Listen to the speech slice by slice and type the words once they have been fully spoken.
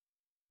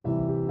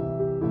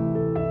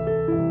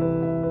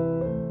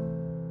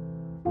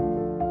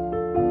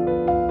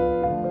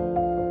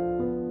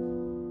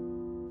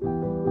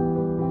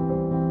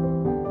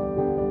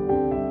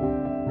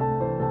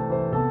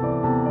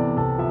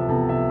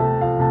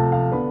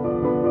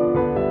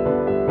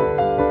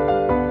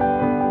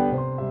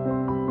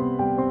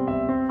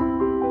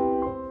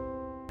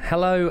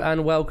Hello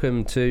and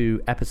welcome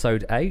to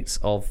episode 8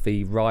 of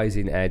the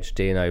Rising Edge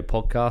D&O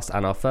podcast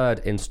and our third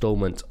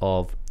instalment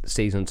of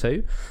season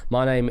 2.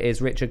 My name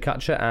is Richard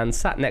Cutcher, and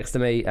sat next to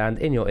me and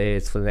in your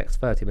ears for the next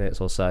 30 minutes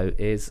or so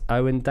is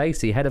Owen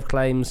Dacey, head of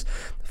claims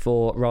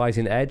for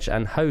Rising Edge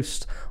and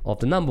host of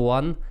the number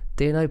one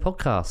D&O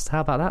podcast.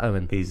 How about that,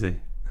 Owen? Easy.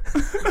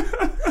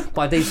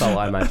 By default,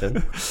 I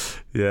imagine.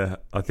 Yeah,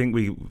 I think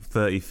we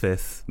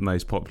 35th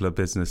most popular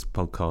business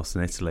podcast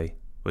in Italy,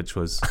 which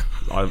was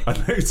a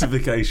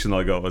notification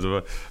I got, I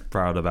was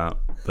proud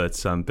about.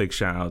 But big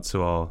shout out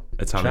to our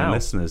Italian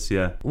listeners,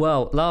 yeah.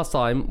 Well, last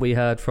time we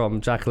heard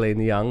from Jacqueline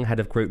Young, head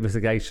of group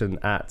litigation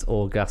at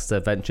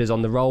Augusta Ventures,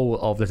 on the role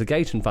of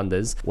litigation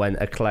funders when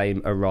a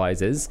claim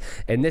arises.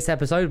 In this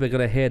episode, we're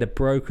going to hear the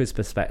broker's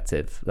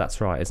perspective.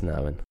 That's right, isn't it,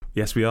 Owen?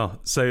 Yes, we are.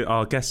 So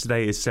our guest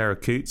today is Sarah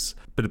Coutts.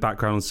 Bit of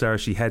background on Sarah.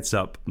 She heads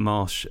up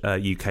Marsh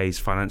UK's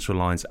financial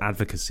lines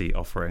advocacy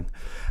offering,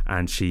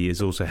 and she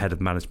is also head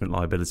of management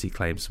liability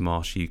claims for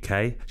Marsh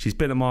UK. She's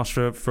been at Marsh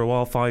for a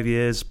while, 5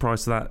 years. Prior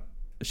to that,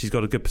 she's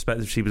got a good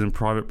perspective. She was in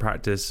private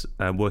practice,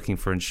 working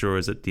for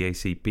insurers at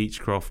DAC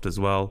Beechcroft as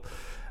well.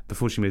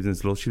 Before she moved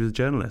into law, she was a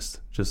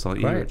journalist, just like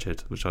you,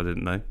 Richard, which I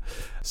didn't know.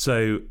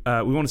 So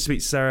we wanted to speak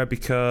to Sarah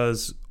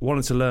because we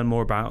wanted to learn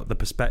more about the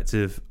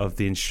perspective of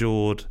the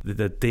insured,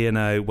 the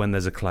D&O when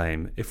there's a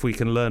claim. If we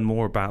can learn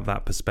more about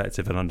that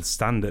perspective and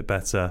understand it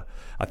better,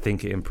 I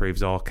think it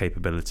improves our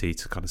capability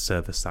to kind of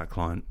service that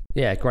client.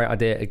 Yeah, great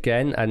idea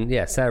again. And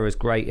yeah, Sarah's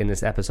great in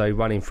this episode,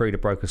 running through the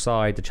broker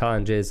side, the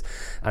challenges,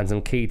 and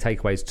some key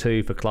takeaways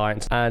too for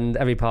clients and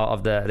every part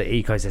of the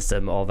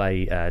ecosystem of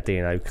a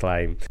D&O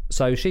claim.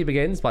 So she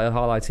begins by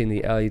highlighting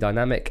the early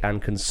dynamic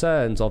and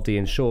concerns of the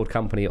insured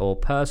company or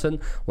person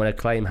when a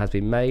claim has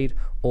been made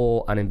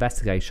or an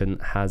investigation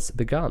has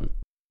begun.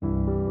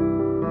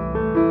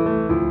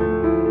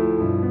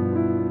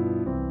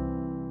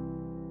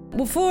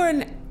 Well, for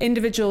an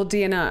individual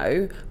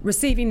D&O,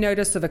 receiving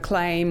notice of a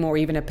claim or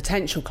even a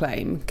potential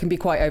claim can be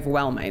quite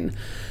overwhelming.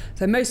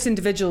 So most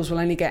individuals will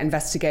only get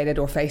investigated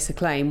or face a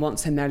claim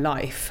once in their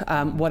life,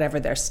 whatever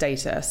their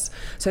status.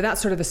 So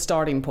that's sort of the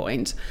starting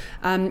point.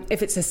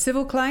 If it's a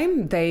civil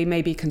claim, they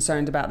may be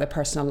concerned about their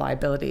personal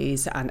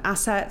liabilities and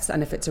assets.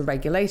 And if it's a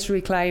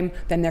regulatory claim,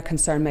 then their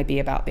concern may be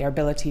about their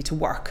ability to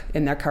work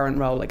in their current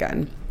role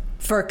again.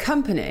 For a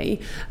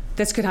company,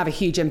 this could have a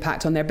huge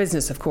impact on their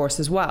business, of course,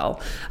 as well.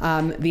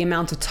 The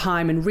amount of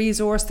time and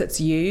resource that's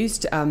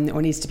used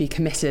or needs to be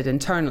committed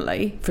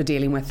internally for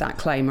dealing with that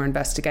claim or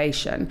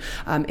investigation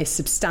is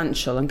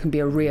substantial and can be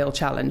a real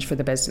challenge for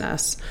the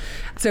business.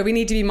 So we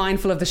need to be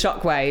mindful of the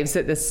shockwaves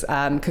that this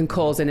can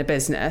cause in a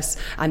business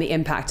and the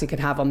impact it can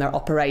have on their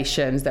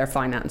operations, their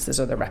finances,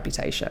 or their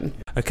reputation.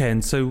 Okay,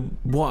 and so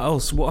what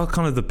else? What are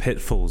kind of the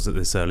pitfalls at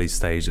this early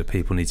stage that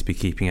people need to be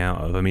keeping out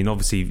of? I mean,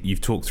 obviously,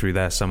 you've talked through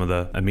there some of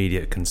the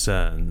immediate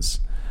concerns.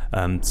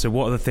 So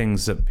what are the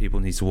things that people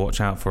need to watch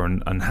out for,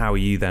 and how are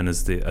you then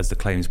as the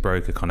claims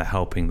broker kind of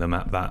helping them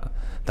at that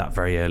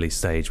very early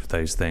stage with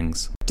those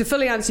things? To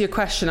fully answer your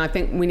question, I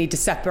think we need to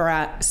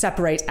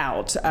separate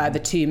out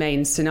the two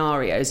main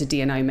scenarios a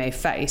D&O may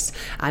face,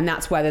 and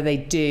that's whether they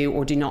do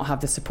or do not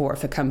have the support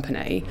of the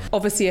company.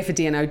 Obviously, if a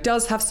D&O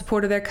does have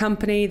support of their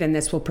company, then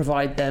this will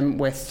provide them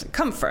with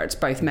comfort,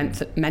 both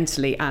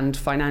mentally and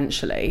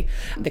financially.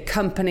 The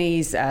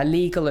company's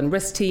legal and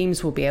risk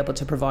teams will be able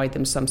to provide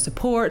them some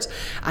support,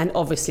 and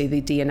obviously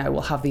the D&O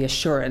will have the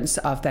assurance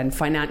of then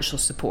financial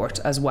support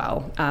as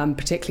well,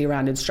 particularly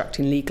around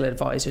instructing legal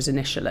advisors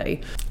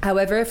initially.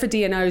 However, if a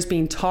D&O is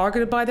being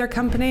targeted by their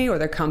company or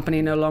their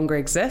company no longer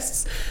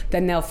exists,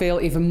 then they'll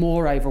feel even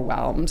more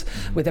overwhelmed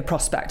with the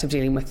prospect of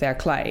dealing with their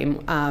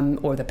claim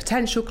or the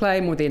potential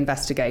claim or the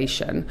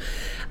investigation.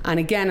 And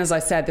again, as I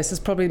said, this is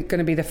probably going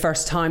to be the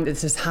first time that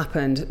this has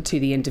happened to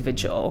the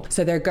individual.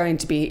 So they're going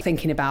to be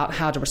thinking about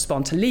how to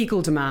respond to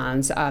legal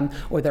demands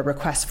or their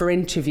requests for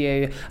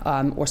interview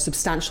or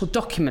substantial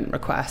document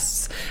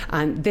requests.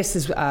 And this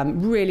is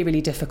really,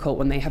 really difficult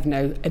when they have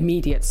no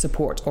immediate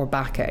support or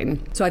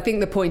backing. So I think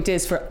the point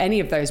is, for any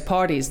of those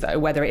parties, though,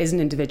 whether it is an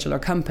individual or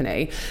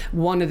company,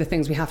 one of the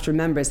things we have to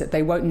remember is that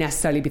they won't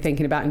necessarily be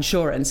thinking about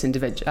insurance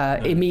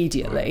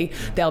immediately.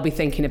 They'll be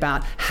thinking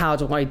about, how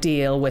do I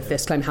deal with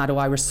this claim? How do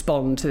I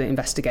respond to the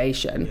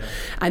investigation? Yeah.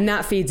 And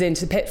that feeds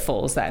into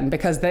pitfalls then,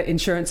 because the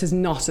insurance is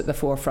not at the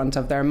forefront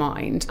of their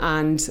mind.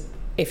 And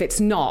if it's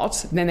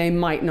not, then they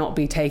might not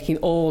be taking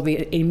all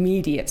the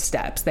immediate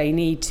steps they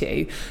need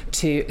to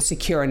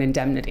secure an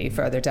indemnity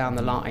further down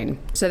the line.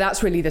 So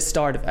that's really the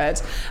start of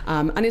it.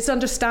 And it's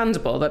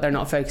understandable that they're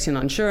not focusing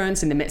on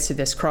insurance in the midst of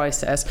this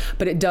crisis,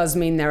 but it does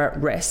mean they're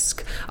at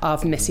risk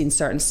of missing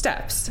certain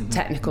steps,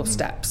 technical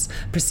steps,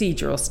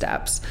 procedural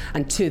steps.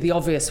 And two of the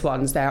obvious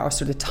ones there are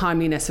sort of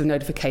timeliness of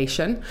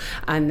notification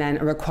and then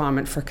a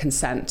requirement for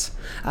consent.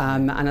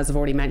 And as I've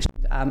already mentioned,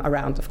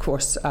 around, of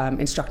course,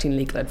 instructing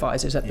legal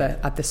advisors at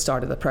the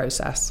start of the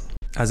process.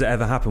 Has it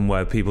ever happened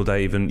where people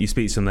you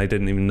speak to them, they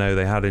didn't even know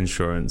they had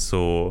insurance,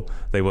 or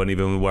they weren't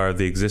even aware of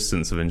the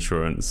existence of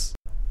insurance?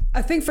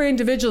 I think for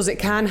individuals it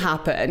can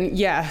happen,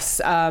 yes,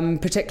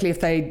 particularly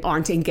if they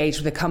aren't engaged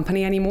with the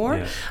company anymore.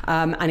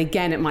 Yeah. And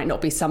again, it might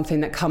not be something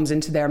that comes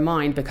into their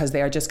mind because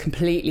they are just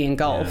completely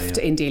engulfed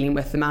in dealing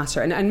with the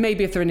matter. And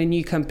maybe if they're in a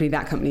new company,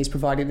 that company is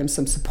providing them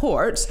some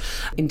support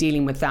in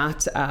dealing with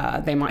that.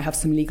 They might have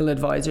some legal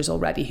advisors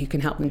already who can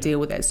help them deal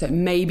with it. So it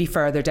may be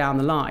further down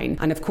the line.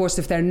 And of course,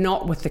 if they're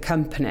not with the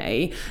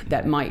company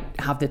that might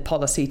have the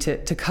policy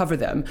to cover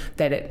them,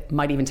 then it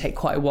might even take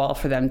quite a while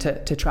for them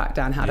to track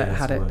down how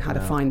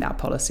to find that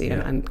policy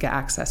and get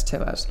access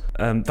to it.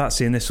 That's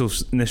the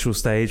initial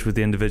stage with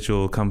the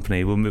individual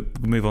company. We'll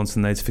move on to the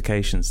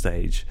notification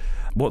stage.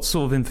 What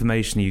sort of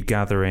information are you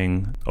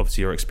gathering?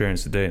 Obviously, your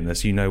experience of doing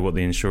this, you know what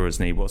the insurers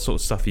need. What sort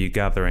of stuff are you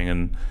gathering,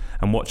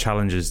 and what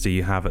challenges do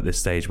you have at this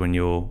stage when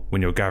you're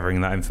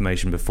gathering that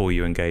information before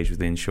you engage with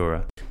the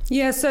insurer?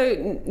 Yeah,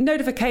 so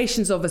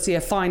notification's obviously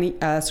a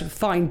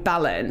fine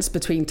balance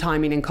between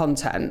timing and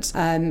content.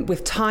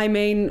 With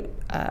timing,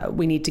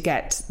 we need to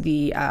get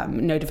the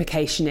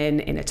notification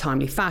in a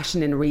timely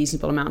fashion, in a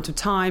reasonable amount of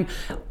time.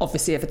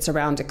 Obviously, if it's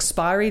around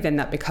expiry, then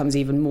that becomes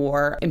even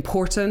more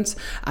important,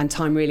 and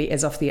time really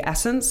is of the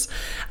essence.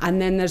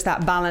 And then there's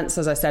that balance,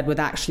 as I said, with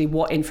actually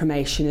what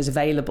information is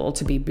available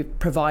to be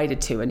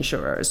provided to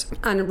insurers.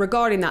 And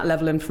regarding that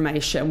level of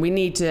information, we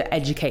need to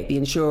educate the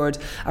insured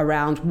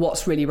around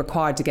what's really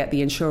required to get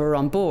the insurer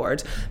on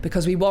board,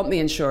 because we want the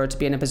insurer to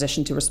be in a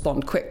position to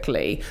respond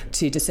quickly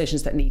to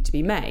decisions that need to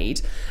be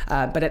made.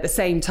 But at the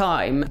same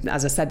time,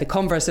 as I said, the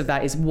converse of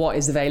that is what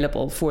is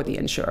available for the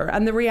insurer.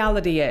 And the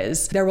reality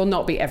is there will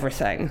not be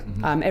everything.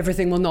 Mm-hmm.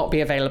 Everything will not be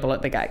available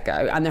at the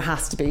get-go, and there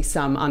has to be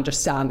some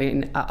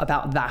understanding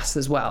about that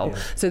as well. Yeah.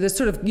 So there's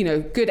sort of,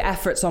 good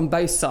efforts on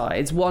both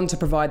sides. One, to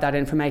provide that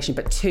information,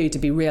 but two, to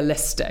be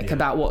realistic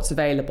about what's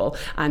available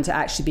and to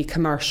actually be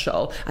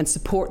commercial and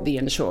support the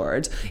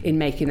insured in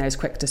making those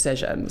quick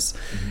decisions.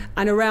 Mm-hmm.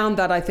 And around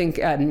that, I think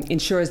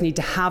insurers need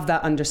to have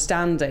that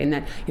understanding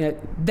that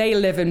they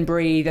live and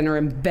breathe and are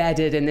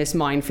embedded in this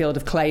minefield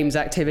of claims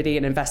activity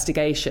and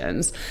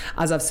investigations.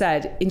 As I've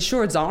said,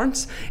 insureds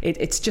aren't.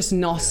 It's just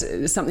not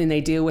something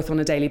they deal with on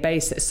a daily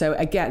basis. So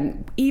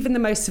again, even the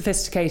most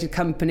sophisticated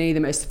company, the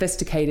most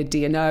sophisticated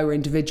D&O or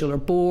individual or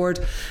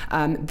board,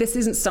 this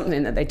isn't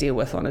something that they deal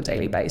with on a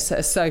daily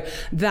basis. So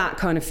that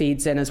kind of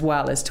feeds in as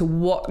well as to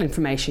what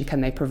information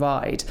can they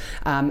provide,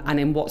 and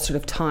in what sort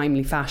of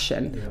timely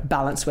fashion,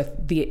 balanced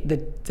with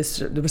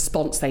the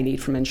response they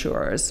need from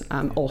insurers,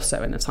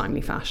 also in a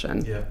timely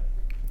fashion. Yeah.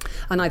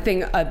 And I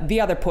think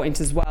the other point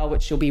as well,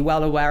 which you'll be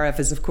well aware of,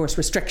 is of course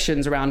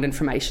restrictions around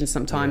information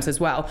sometimes as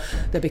well.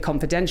 There'll be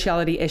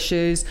confidentiality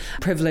issues,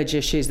 privilege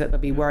issues that they'll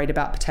be worried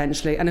about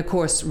potentially, and of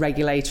course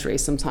regulatory.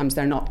 Sometimes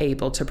they're not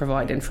able to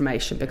provide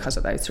information because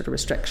of those sort of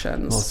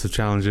restrictions. Lots of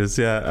challenges,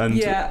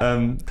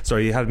 And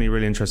sorry, you had me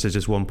really interested.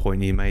 Just one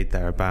point you made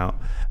there about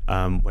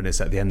when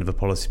it's at the end of a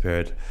policy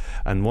period,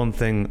 and one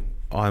thing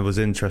I was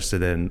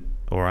interested in,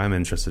 or I'm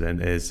interested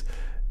in, is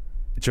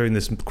during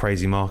this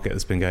crazy market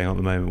that's been going on at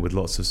the moment with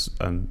lots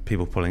of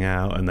people pulling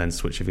out and then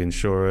switching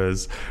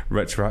of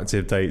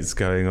retroactive dates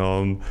going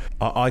on,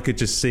 I could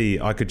just see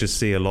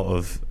a lot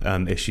of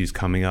issues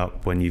coming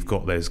up when you've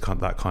got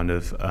that kind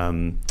of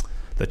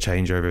the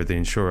changeover of the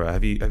insurer.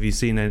 Have you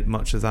seen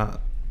much of that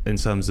in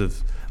terms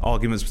of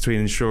arguments between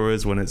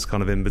insurers when it's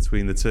kind of in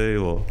between the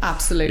two? Or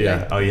absolutely.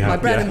 Yeah. Oh, you have. My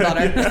bread and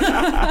butter.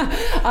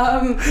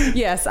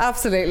 Yes,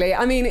 absolutely.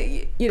 I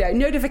mean,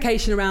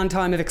 notification around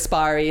time of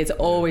expiry is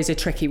always a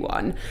tricky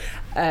one.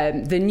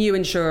 The new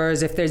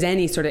insurers, if there's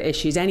any sort of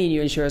issues, any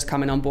new insurers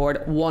coming on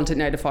board want it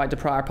notified to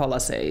prior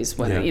policies.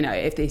 Whether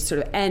if there's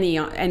sort of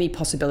any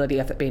possibility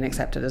of it being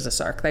accepted as a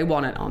CIRC, they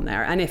want it on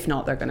there. And if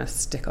not, they're going to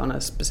stick on a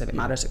specific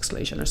matters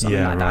exclusion or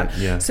something like that.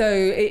 Yeah. So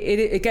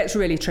it gets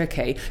really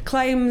tricky.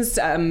 Claims,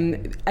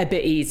 a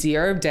bit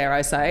easier, dare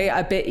I say,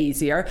 but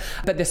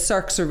the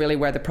CIRCs are really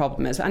where the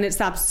problem is. And it's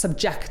that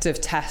subjective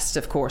test,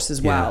 of course,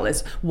 as well,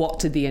 is what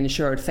did the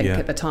insured think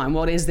at the time?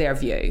 What is their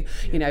view?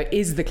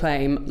 Is the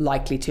claim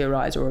likely to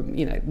arise? Or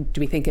do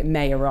we think it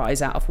may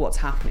arise out of what's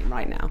happening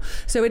right now?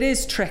 So it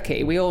is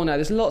tricky. We all know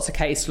there's lots of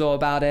case law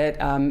about it.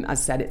 As I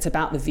said, it's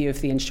about the view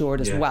of the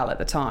insured as well at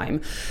the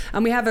time.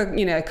 And we have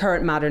a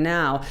current matter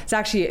now.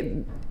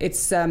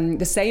 It's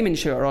the same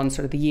insurer on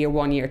sort of the year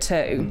 1, year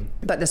 2,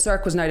 but the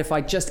CIRC was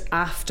notified just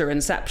after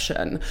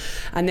inception,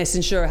 and this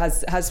insurer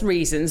has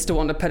reasons to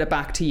want to put it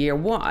back to year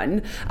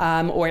 1,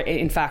 or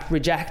in fact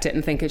reject it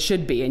and think it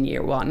should be in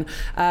year 1.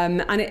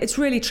 And it's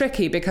really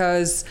tricky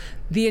because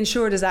the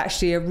insured is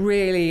actually a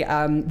really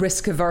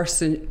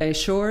risk-averse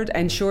insured,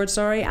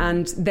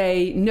 and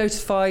they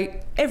notify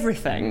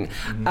everything.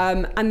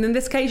 And in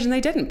this occasion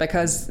they didn't,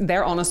 because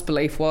their honest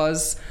belief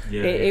was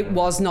it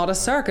was not a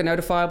CIRC, a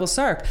notifiable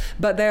CIRC,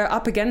 but they're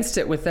up against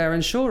it with their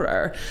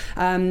insurer.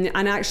 And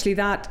actually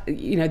that,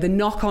 the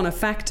knock-on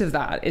effect of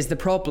that is the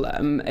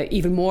problem,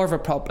 even more of a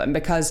problem,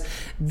 because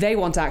they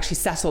want to actually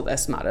settle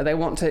this matter. They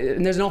want to,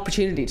 and there's an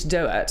opportunity to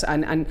do it,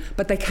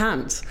 but they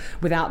can't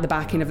without the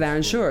backing of their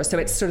insurer. So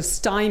it's sort of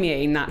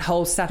stymieing that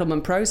whole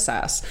settlement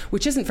process,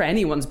 which isn't for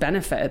anyone's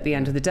benefit at the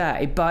end of the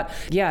day. But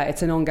yeah,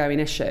 it's an ongoing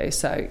issue.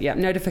 So yeah,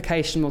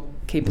 notification will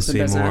keep us in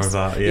business. We'll see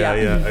more of that. Yeah,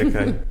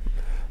 okay.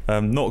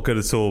 Not good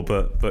at all,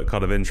 but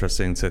kind of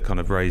interesting to kind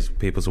of raise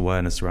people's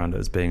awareness around it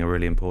as being a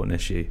really important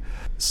issue.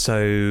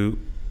 So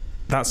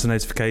that's a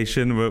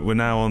notification. We're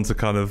now on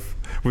to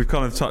we've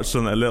kind of touched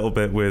on it a little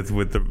bit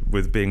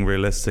with being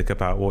realistic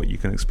about what you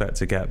can expect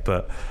to get,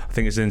 but I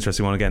think it's an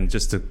interesting one again,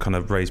 just to kind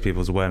of raise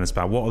people's awareness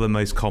about what are the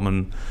most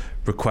common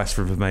requests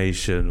for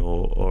information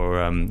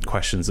or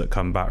questions that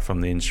come back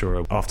from the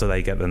insurer after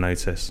they get the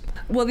notice.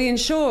 Well, the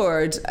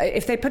insured,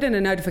 if they put in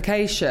a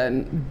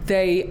notification,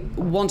 they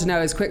want to know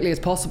as quickly as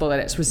possible that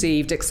it's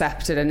received,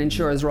 accepted, and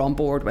insurers are on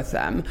board with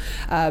them.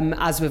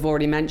 As we've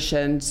already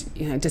mentioned,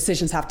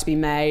 decisions have to be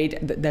made.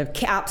 The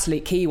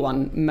absolute key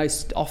one,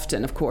 most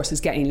often, of course, is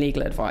getting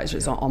legal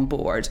advisors on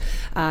board.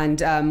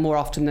 And more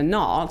often than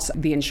not,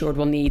 the insured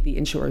will need the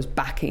insurer's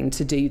backing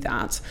to do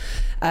that.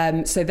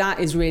 So that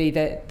is really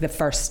the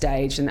first stage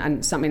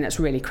and something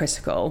that's really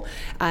critical.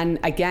 And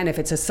again, if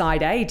it's a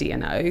side A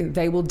D&O,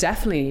 they will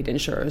definitely need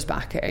insurers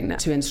backing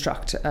to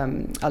instruct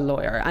a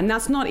lawyer. And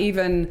that's not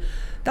even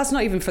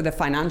for the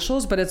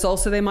financials, but it's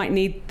also they might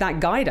need that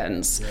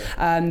guidance.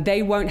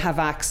 They won't have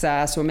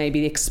access or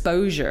maybe the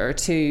exposure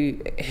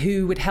to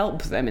who would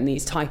help them in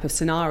these type of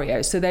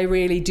scenarios. So they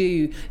really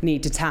do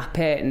need to tap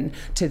in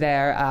to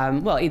their,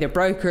 either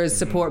brokers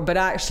support, but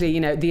actually,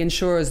 the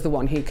insurer is the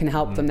one who can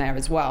help them there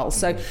as well.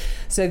 So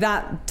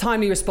that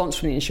timely response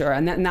from the insurer,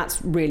 and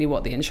that's really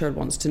what the insured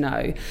wants to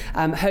know.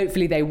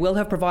 Hopefully they will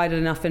have provided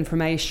enough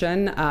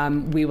information.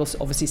 We will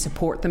obviously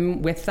support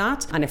them with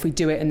that. And if we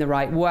do it in the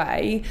right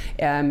way,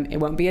 it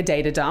won't be a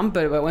data dump,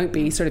 but it won't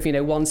be sort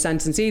of, one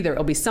sentence either.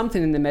 It'll be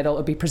something in the middle.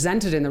 It'll be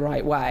presented in the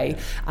right way.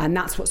 And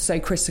that's what's so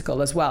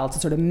critical as well, to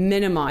sort of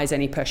minimize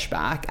any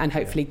pushback and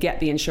hopefully get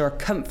the insurer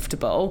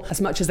comfortable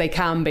as much as they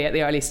can be at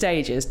the early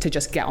stages to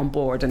just get on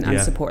board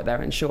and support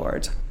their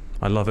insured.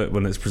 I love it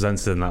when it's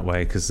presented in that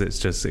way, because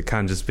it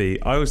can just be,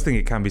 I always think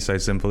it can be so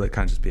simple, it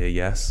can just be a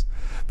yes.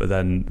 But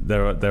then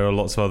there are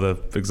lots of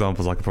other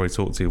examples I could probably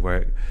talk to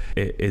where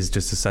it is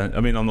just a sentence.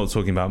 I mean, I'm not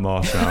talking about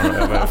Marsh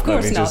now, right? Of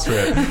course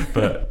not.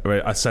 But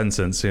a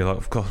sentence, you're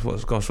like,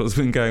 gosh, what's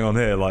been going on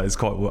here? Like, it's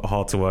quite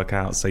hard to work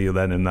out. So you're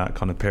then in that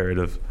kind of period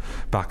of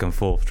back and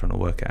forth trying to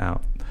work it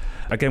out.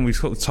 Again, we've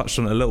sort of touched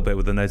on it a little bit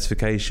with the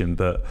notification,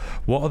 but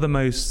what are the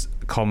most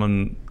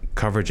common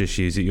coverage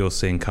issues that you're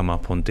seeing come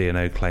up on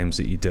D&O claims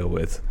that you deal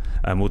with?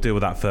 And we'll deal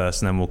with that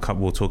first, and then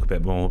we'll talk a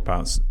bit more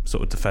about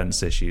sort of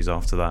defence issues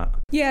after that.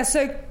 Yeah,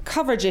 so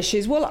coverage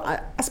issues. Well,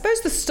 I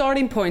suppose the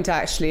starting point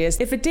actually is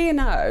if a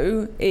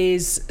D&O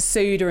is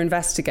sued or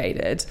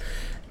investigated,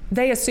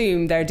 they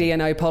assume their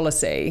D&O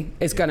policy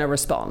is going to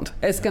respond.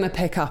 It's going to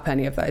pick up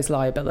any of those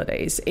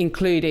liabilities,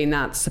 including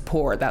that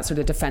support, that sort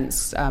of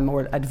defence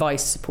or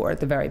advice support at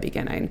the very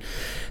beginning.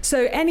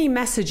 So any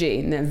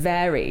messaging that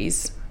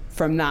varies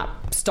from that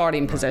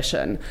starting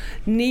position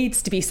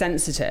needs to be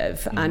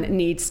sensitive and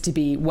needs to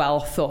be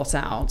well thought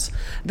out.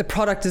 The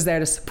product is there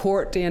to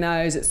support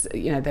D&Os. It's,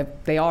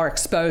 they are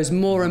exposed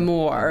more and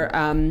more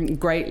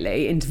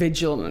greatly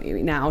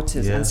individually now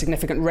to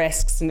significant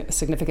risks and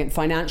significant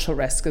financial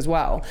risk as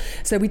well.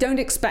 So we don't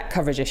expect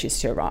coverage issues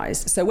to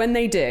arise. So when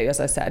they do, as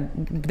I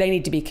said, they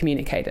need to be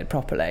communicated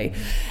properly.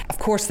 Of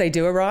course they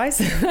do arise.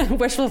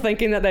 Wishful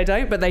thinking that they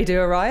don't, but they do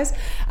arise.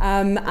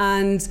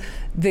 And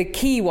the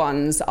key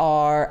ones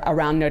are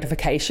around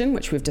notification,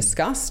 which we've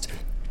discussed,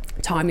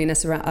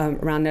 timeliness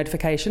around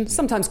notification,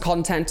 sometimes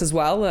content as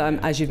well,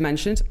 as you've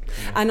mentioned,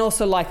 and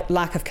also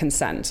lack of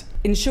consent.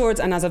 Insureds,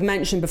 and as I've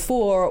mentioned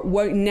before,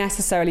 won't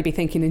necessarily be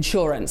thinking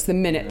insurance the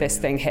minute this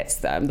thing hits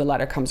them, the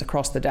letter comes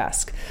across the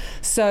desk.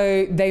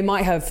 So they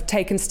might have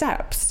taken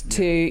steps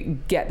to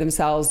get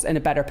themselves in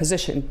a better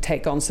position,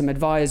 take on some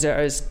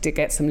advisors, to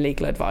get some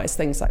legal advice,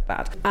 things like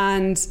that.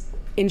 And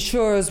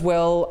insurers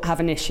will have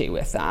an issue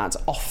with that,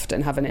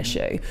 often have an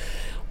issue.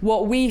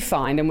 What we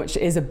find, and which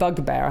is a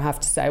bugbear, I have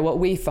to say, what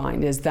we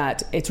find is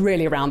that it's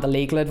really around the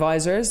legal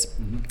advisors,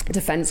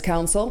 defence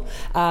counsel.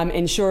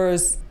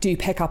 Insurers do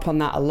pick up on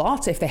that a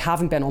lot if they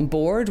haven't been on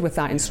board with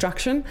that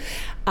instruction.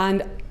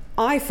 And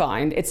I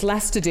find it's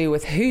less to do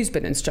with who's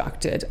been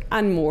instructed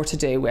and more to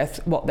do with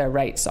what their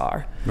rates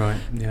are. Right,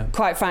 yeah.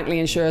 Quite frankly,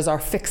 insurers are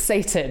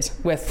fixated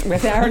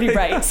with hourly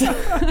rates.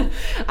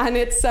 And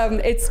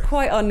it's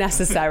quite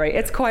unnecessary.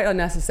 It's quite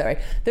unnecessary.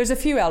 There's a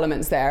few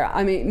elements there.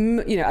 I mean,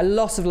 a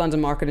lot of London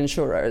market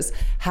insurers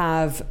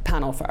have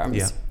panel firms.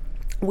 Yeah.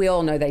 We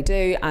all know they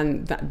do,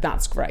 and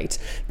that's great.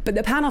 But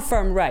the panel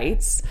firm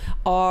rates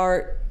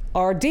are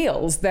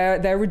deals,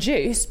 they're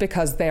reduced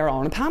because they're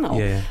on a panel,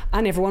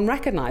 and everyone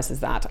recognises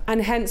that.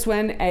 And hence,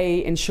 when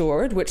a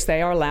insured, which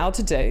they are allowed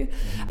to do,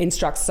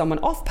 instructs someone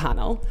off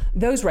panel,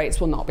 those rates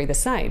will not be the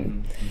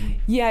same.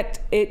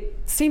 Yet it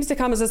seems to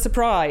come as a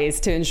surprise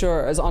to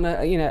insurers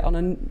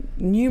on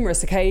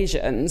numerous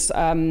occasions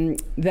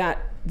that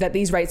that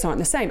these rates aren't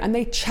the same, and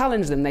they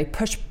challenge them, they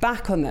push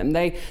back on them,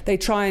 they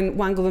try and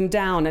wangle them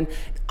down. And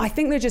I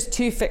think they're just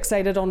too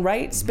fixated on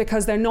rates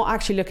because they're not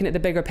actually looking at the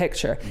bigger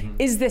picture.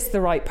 Is this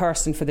the right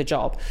person for the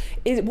job?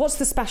 What's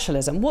the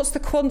specialism? What's the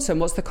quantum?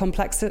 What's the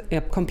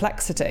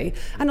complexity?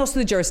 And also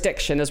the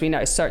jurisdiction. As we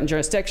know, certain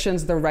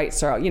jurisdictions, the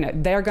rates are,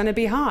 they're going to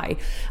be high.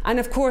 And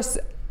of course,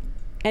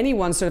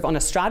 anyone sort of on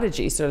a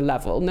strategy sort of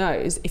level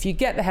knows if you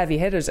get the heavy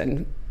hitters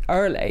in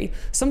early,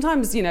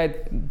 sometimes,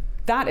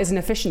 that is an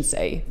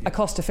efficiency, a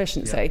cost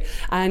efficiency,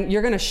 and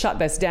you're going to shut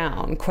this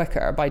down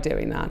quicker by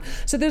doing that.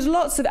 So there's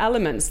lots of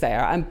elements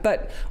there,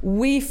 but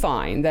we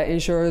find that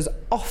insurers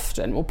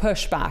often will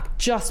push back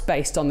just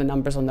based on the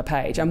numbers on the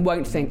page and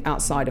won't think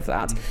outside of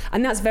that,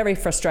 and that's very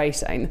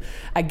frustrating.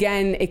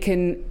 Again, it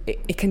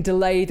can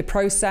delay the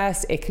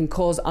process, it can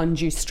cause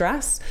undue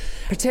stress,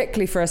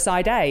 particularly for a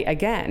side A.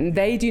 Again,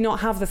 they do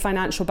not have the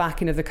financial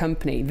backing of the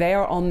company; they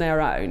are on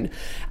their own.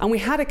 And we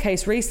had a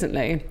case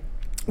recently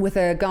with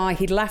a guy.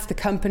 He'd left the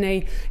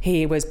company,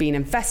 he was being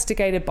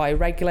investigated by a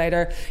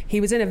regulator,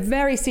 he was in a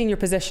very senior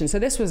position, so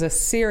this was a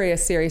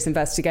serious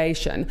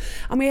investigation,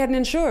 and we had an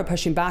insurer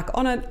pushing back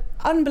on an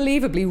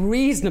unbelievably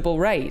reasonable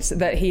rate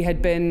that he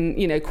had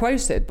been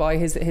quoted by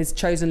his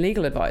chosen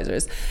legal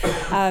advisors.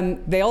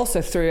 They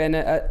also threw in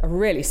a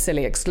really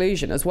silly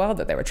exclusion as well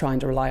that they were trying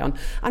to rely on,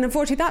 and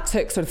unfortunately that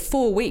took sort of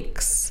 4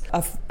 weeks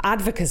of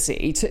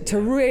advocacy to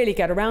really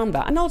get around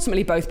that, and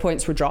ultimately both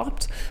points were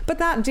dropped. But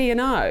that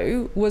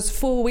D&O was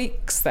 4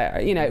 weeks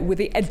there, with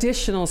the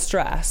additional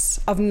stress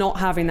of not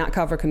having that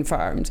cover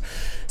confirmed.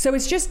 So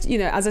it's just,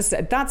 as I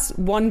said, that's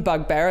one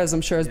bugbear, as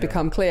I'm sure has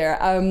become clear.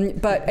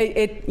 But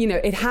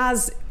it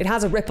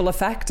has a ripple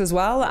effect as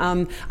well,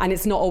 and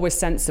it's not always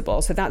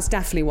sensible. So that's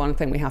definitely one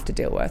thing we have to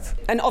deal with.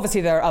 And obviously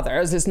there are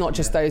others. It's not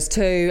just those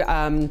two.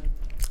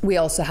 We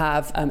also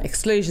have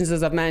exclusions,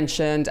 as I've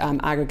mentioned,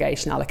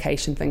 aggregation,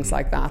 allocation, things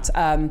like that.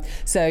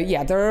 So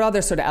there are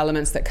other sort of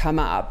elements that come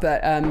up,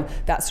 but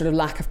that sort of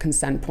lack of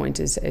consent point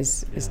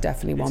is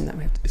definitely one that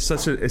we have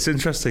to. It's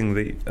interesting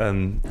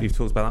that you've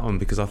talked about that one,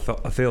 because I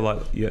feel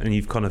like, and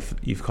you've kind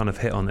of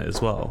hit on it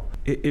as well.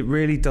 It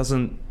really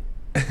doesn't.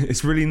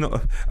 It's really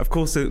not. Of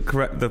course,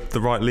 the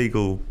right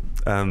legal,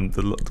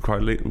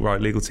 the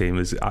right legal team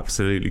is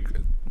absolutely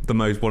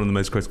one of the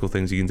most critical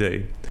things you can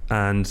do.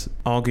 And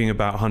arguing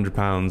about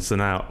 £100 an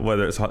hour,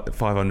 whether it's £500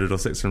 or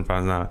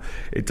 £600 an hour,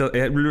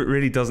 it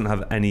really doesn't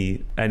have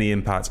any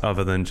impact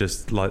other than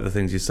just like the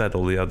things you said,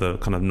 all the other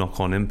kind of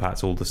knock-on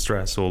impacts, all the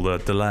stress, all the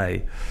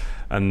delay.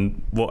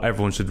 And what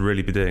everyone should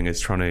really be doing is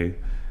trying to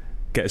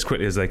get as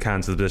quickly as they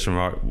can to the position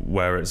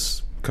where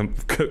it's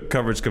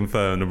coverage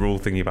confirmed, and we're all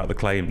thinking about the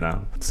claim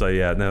now. So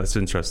it's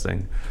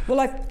interesting. Well,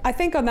 I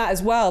think on that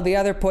as well, the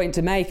other point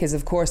to make is,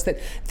 of course, that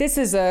this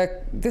is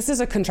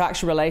a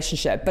contractual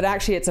relationship, but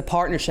actually it's a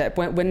partnership.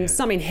 When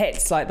something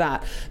hits like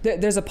that,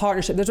 there's a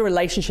partnership, there's a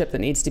relationship that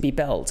needs to be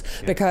built,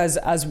 because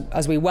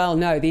as we well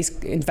know, these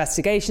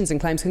investigations and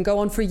claims can go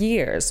on for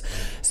years.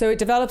 So it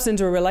develops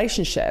into a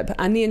relationship,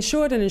 and the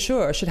insured and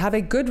insurer should have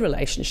a good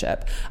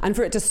relationship, and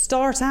for it to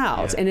start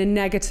out in a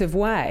negative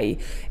way,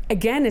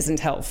 again, isn't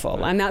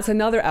helpful. And that's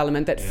another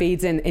element that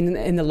feeds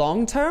in the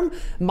long term,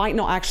 might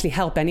not actually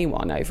help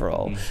anyone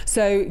overall.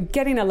 So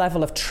getting a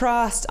level of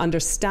trust,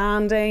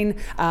 understanding,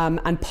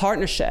 and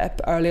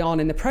partnership early on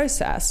in the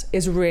process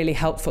is really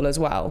helpful as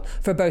well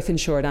for both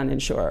insured and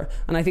insurer.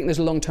 And I think there's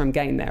a long-term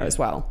gain there as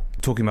well.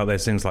 Talking about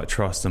those things like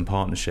trust and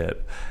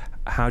partnership,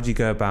 how do you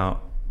go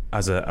about,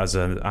 as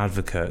an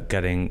advocate,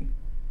 getting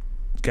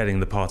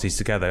the parties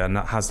together? And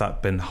has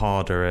that been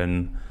harder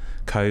in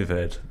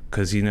COVID?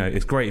 Because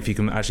it's great if you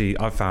can actually,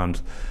 I've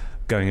found,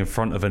 going in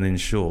front of an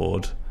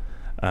insured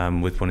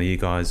with one of you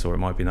guys, or it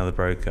might be another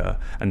broker,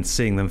 and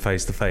seeing them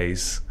face to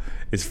face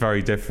is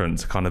very different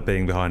to kind of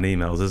being behind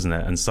emails, isn't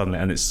it?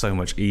 And it's so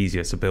much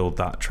easier to build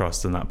that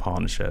trust and that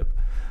partnership.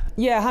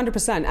 Yeah,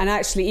 100%. And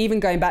actually, even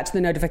going back to the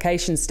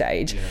notification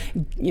stage,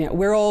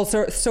 we're all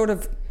sort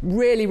of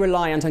really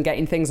reliant on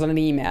getting things on an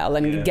email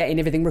and getting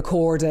everything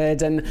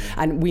recorded,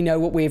 and we know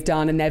what we've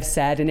done and they've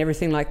said and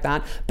everything like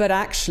that. But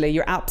actually,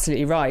 you're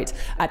absolutely right.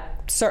 At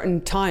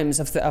certain times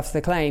of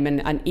the claim,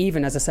 and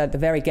even, as I said, the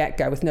very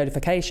get-go with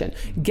notification,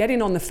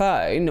 getting on the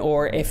phone,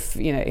 or if,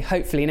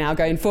 hopefully now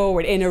going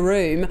forward, in a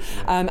room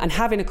and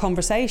having a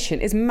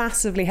conversation is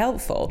massively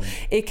helpful.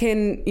 It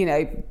can,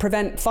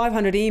 prevent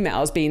 500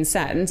 emails being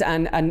sent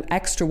and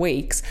extra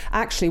weeks,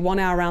 actually 1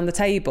 hour around the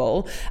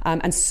table,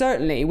 and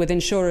certainly with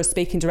insurers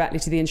speaking directly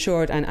to the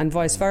insured and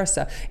vice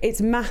versa, it's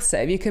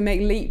massive. You can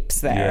make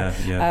leaps there.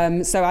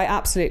 So I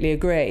absolutely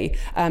agree.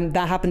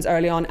 That happens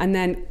early on, and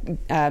then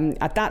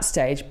at that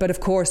stage, but of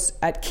course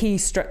at key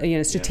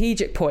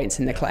strategic points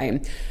in the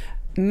claim,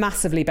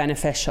 massively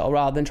beneficial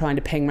rather than trying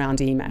to ping around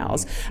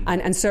emails.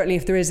 And certainly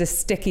if there is a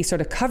sticky sort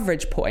of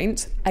coverage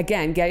point,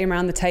 again, getting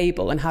around the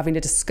table and having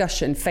a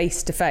discussion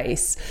face to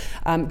face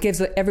gives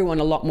everyone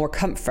a lot more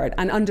comfort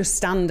and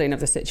understanding of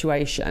the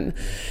situation.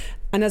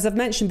 And as I've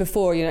mentioned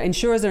before,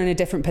 insurers are in a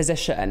different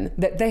position.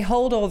 That they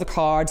hold all the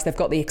cards, they've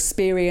got the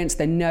experience,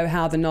 the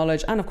know-how, the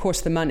knowledge, and of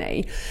course the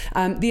money.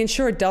 The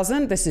insurer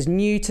doesn't. This is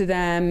new to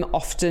them,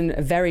 often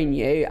very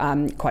new,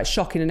 quite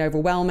shocking and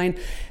overwhelming.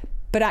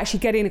 But actually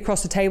getting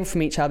across the table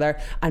from each other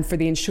and for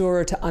the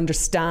insurer to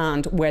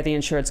understand where the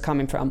insured's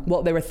coming from,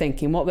 what they were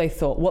thinking, what they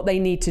thought, what they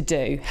need to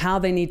do, how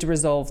they need to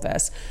resolve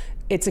this.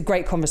 It's a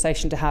great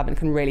conversation to have and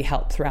can really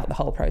help throughout the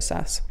whole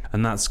process.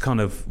 And that's kind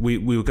of, we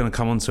were going to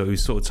come on to it, we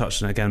sort of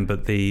touched on it again,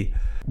 but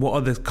what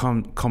are the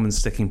common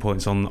sticking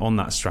points on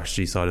that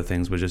strategy side of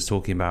things we're just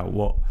talking about?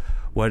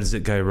 Where does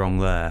it go wrong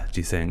there, do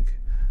you think?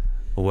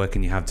 Or where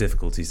can you have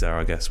difficulties there,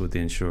 I guess, with the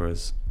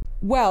insurers?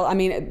 Well, I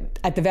mean,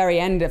 at the very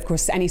end, of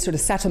course, any sort of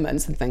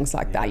settlements and things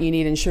like that, you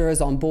need insurers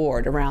on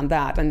board around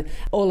that. And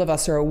all of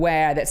us are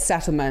aware that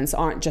settlements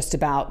aren't just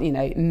about,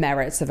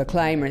 merits of a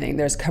claim or anything.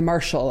 There's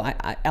commercial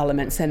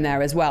elements in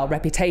there as well,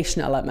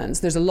 reputational elements.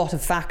 There's a lot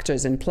of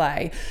factors in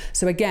play.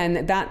 So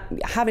again, that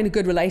having a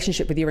good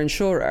relationship with your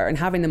insurer and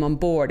having them on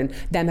board and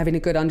them having a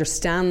good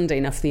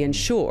understanding of the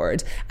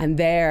insured and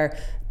their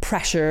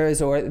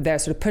pressures or their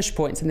sort of push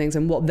points and things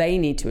and what they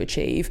need to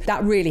achieve,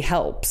 that really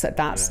helps at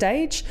that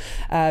stage,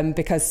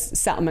 because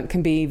settlement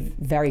can be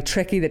very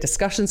tricky, the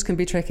discussions can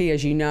be tricky,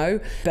 as you know,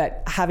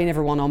 but having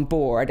everyone on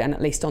board and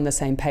at least on the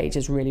same page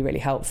is really, really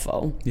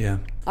helpful. Yeah.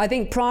 I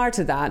think prior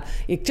to that,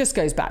 it just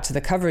goes back to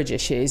the coverage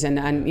issues. And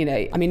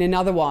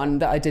another one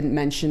that I didn't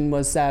mention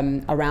was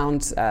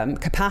around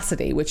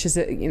capacity, which is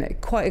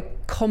quite a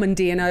common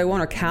D&O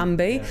one, or can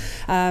be.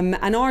 And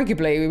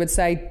arguably we would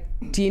say,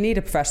 do you need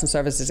a professional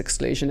services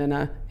exclusion in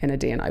a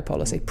D&O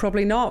policy?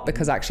 Probably not,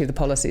 because actually the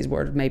policies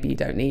were maybe you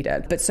don't need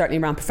it. But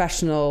certainly around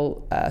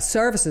professional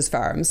services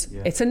firms,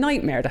 it's a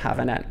nightmare to have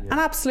in it. An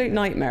absolute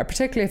nightmare,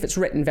 particularly if it's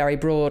written very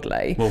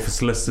broadly. Well, for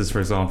solicitors, for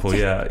example,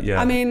 yeah.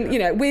 I mean,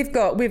 we've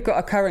got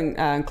a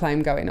current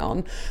claim going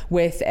on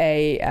with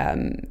a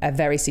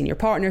very senior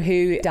partner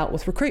who dealt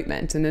with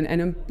recruitment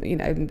and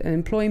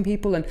employing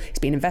people, and he's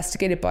been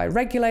investigated by a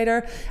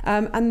regulator,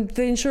 and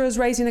the insurer's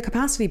raising a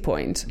capacity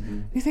point.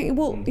 You think,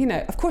 well,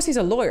 of course he's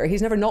a lawyer.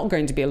 He's never not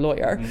going to be a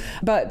lawyer,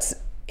 but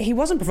he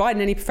wasn't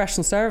providing any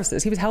professional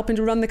services. He was helping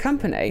to run the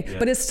company,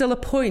 but it's still a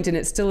point and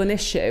it's still an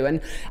issue.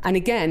 And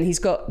again, he's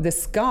got,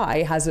 this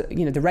guy has,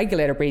 the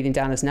regulator breathing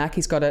down his neck.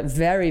 He's got a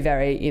very,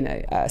 very,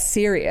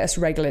 serious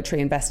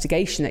regulatory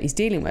investigation that he's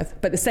dealing with.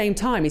 But at the same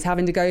time, he's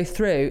having to go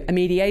through a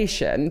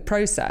mediation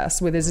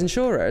process with his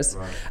insurers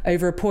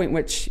over a point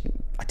which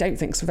I don't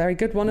think it's a very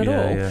good one at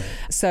all. Yeah.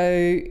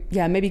 So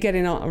maybe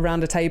getting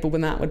around a table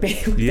when that would be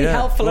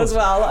helpful as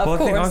well. Of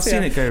course, I've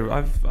seen it go.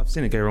 I've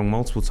seen it go wrong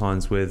multiple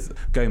times with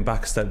going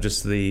back a step,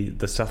 just the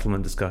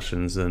settlement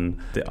discussions, and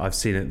I've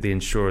seen it. The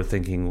insurer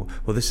thinking,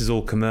 well, this is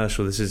all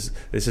commercial. This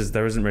is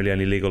there isn't really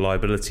any legal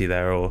liability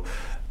there.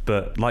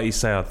 But like you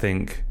say, I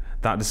think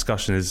that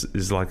discussion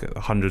is like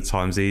 100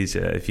 times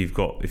easier if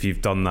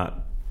you've done that,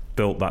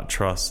 built that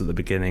trust at the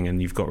beginning,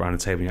 and you've got around a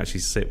table and you actually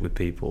sit with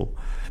people,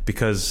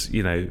 because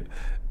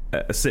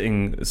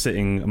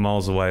sitting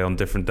miles away on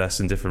different desks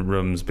in different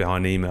rooms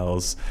behind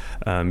emails,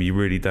 you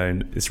really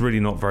don't. It's really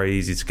not very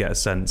easy to get a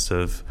sense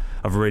of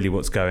really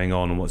what's going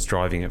on and what's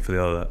driving it for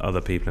the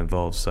other people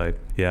involved. So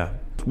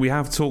we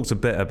have talked a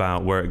bit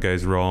about where it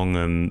goes wrong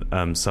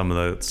and some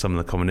of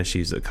the common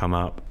issues that come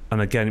up. And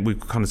again, we've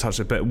kind of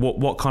touched a bit.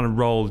 What kind of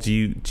role do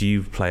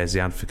you play as the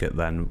advocate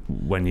then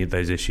when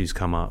those issues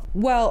come up?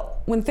 Well,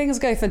 when things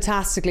go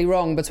fantastically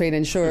wrong between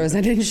insurers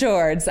and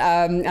insureds,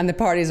 and the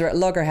parties are at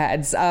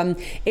loggerheads,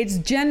 it's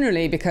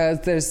generally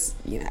because there's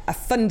a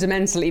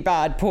fundamentally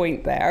bad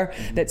point there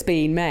that's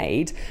being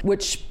made,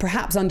 which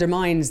perhaps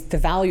undermines the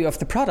value of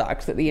the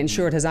product that the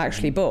insured has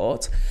actually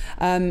bought.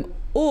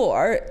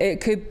 Or it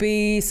could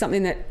be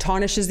something that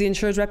tarnishes the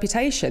insured's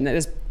reputation, that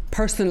is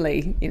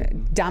personally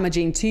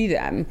damaging to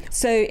them.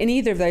 So in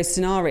either of those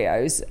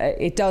scenarios,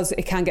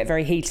 it can get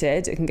very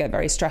heated, it can get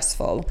very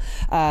stressful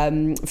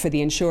for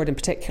the insured in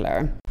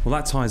particular. Well,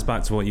 that ties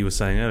back to what you were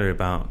saying earlier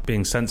about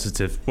being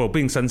sensitive to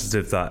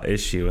that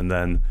issue, and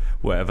then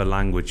whatever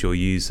language you're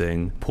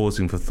using,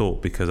 pausing for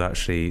thought, because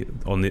actually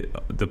on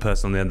the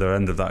person on the other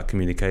end of that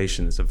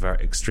communication is a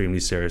very extremely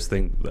serious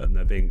thing, and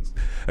they're being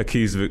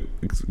accused of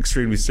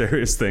extremely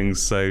serious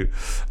things. So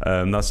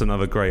that's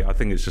another great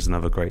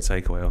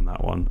takeaway on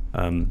that one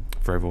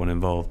for everyone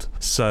involved.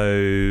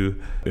 So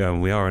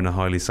we are in a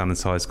highly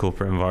sanitized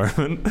corporate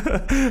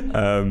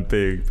environment,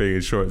 being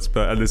insurance,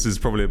 and this is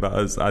probably about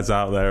as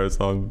out there as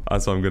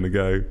I'm going to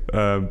go.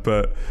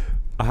 But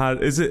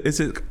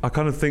I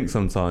kind of think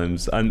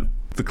sometimes, and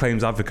the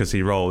claims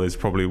advocacy role is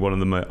probably one of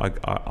the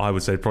I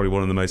would say probably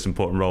one of the most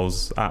important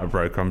roles at a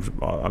broker.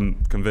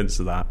 I'm convinced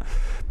of that.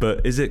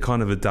 But is it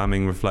kind of a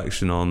damning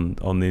reflection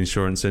on the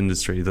insurance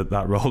industry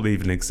that role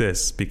even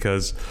exists?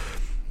 Because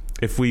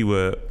if we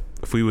were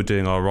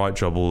doing our right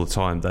job all the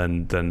time,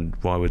 then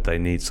why would they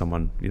need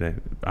someone?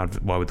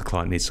 Why would the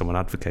client need someone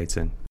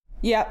advocating?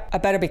 Yeah, I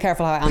better be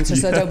careful how I answer,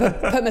 so I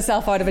don't put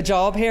myself out of a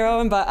job here,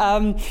 Owen. But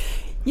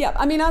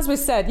I mean, as we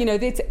said,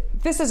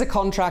 this is a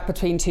contract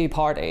between two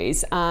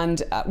parties,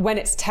 and when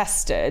it's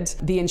tested,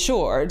 the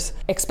insured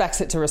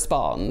expects it to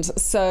respond.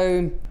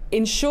 So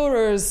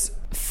insurers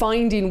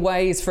finding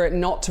ways for it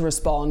not to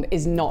respond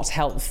is not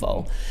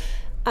helpful.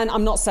 And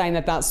I'm not saying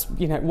that that's,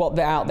 what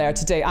they're out there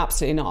to do,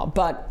 absolutely not,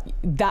 but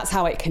that's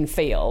how it can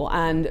feel.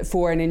 And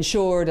for an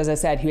insured, as I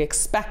said, who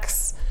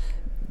expects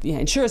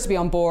insurers to be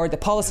on board, the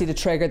policy to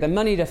trigger, the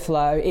money to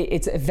flow,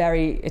 it's a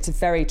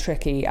very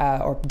tricky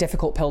or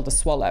difficult pill to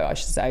swallow, I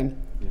should say.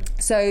 Yeah.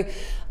 So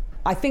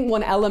I think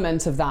one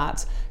element of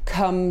that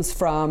comes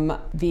from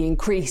the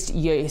increased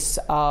use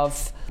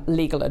of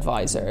legal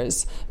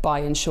advisors by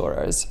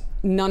insurers.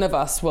 None of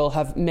us will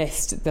have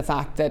missed the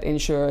fact that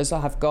insurers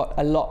have got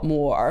a lot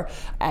more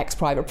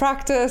ex-private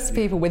practice,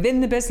 people within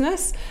the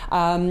business,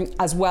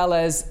 as well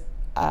as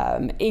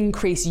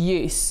increased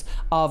use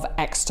of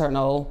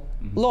external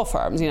law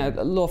firms.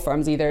 Law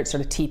firms, either sort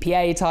of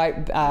TPA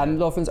type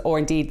law firms, or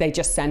indeed they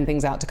just send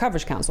things out to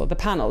Coverage Council, the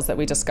panels that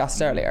we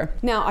discussed earlier.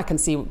 Now I can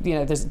see,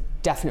 there's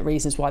definite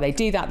reasons why they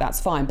do that, that's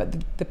fine.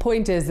 But the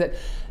point is that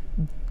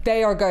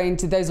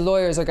those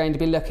lawyers are going to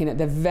be looking at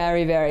the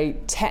very, very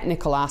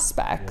technical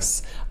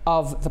aspects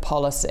of the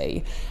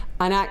policy.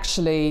 And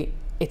actually,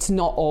 it's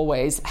not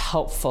always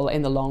helpful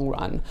in the long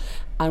run.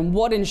 And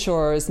what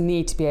insurers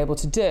need to be able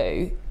to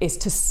do is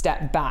to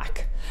step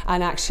back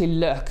and actually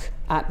look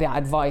at the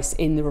advice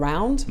in the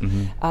round.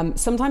 Mm-hmm.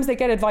 Sometimes they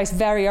get advice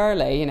very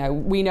early.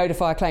 We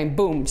notify a claim,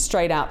 boom,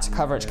 straight out to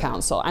Coverage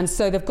Council. And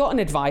so they've gotten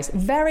advice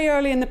very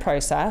early in the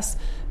process,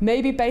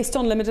 maybe based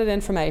on limited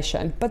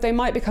information, but they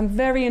might become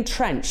very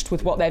entrenched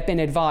with what they've been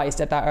advised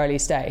at that early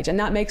stage. And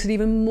that makes it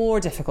even more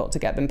difficult to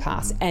get them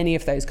past any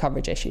of those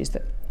coverage issues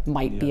that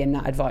might be in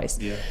that advice.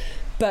 Yeah.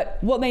 But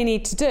what they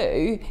need to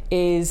do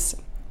is,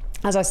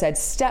 as I said,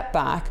 step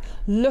back,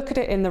 look at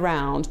it in the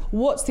round.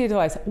 What's the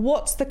advice?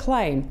 What's the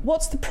claim?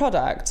 What's the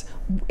product?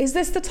 Is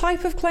this the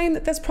type of claim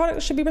that this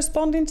product should be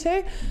responding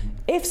to?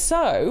 If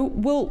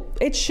so,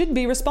 it should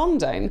be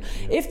responding.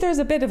 If there's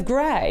a bit of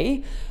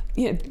grey,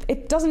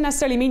 it doesn't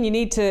necessarily mean you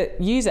need to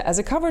use it as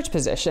a coverage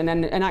position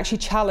and actually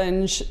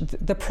challenge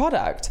the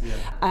product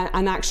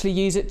and actually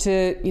use it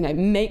to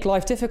make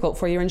life difficult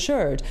for your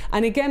insured.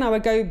 And again, I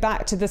would go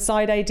back to the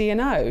Side A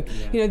D&O.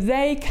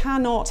 They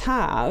cannot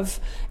have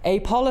a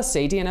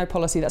D&O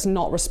policy that's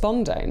not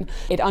responding.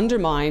 It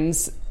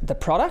undermines the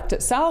product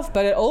itself,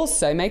 but it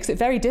also makes it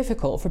very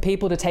difficult for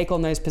people to take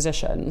on those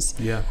positions.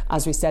 Yeah.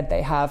 As we said,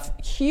 they have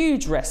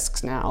huge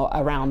risks now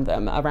around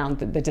them, around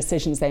the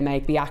decisions they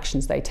make, the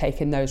actions they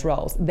take in those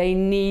roles. They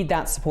need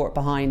that support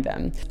behind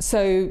them.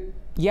 So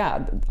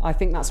I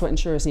think that's what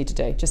insurers need to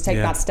do. Just take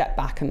that step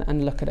back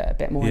and look at it a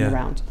bit more in the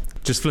round.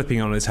 Just flipping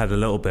on its head a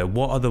little bit,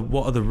 what are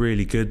the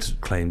really good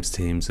claims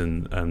teams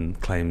and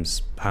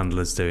claims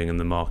handlers doing in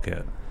the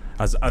market?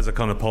 As a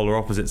kind of polar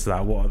opposite to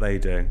that, what are they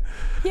doing?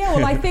 Yeah,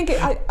 well, I think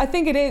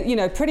it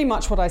is, pretty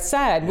much what I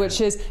said,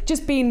 which is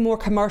just being more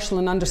commercial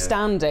and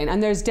understanding.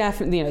 And there's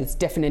definitely, it's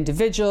certain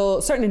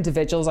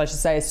individuals, I should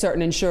say,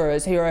 certain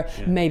insurers who are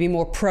maybe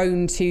more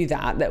prone to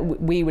that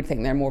we would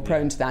think they're more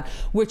prone to that,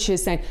 which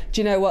is saying,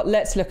 do you know what,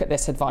 let's look at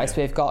this advice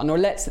we've gotten, or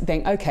let's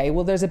think, okay,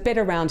 well, there's a bit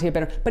around here,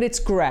 but it's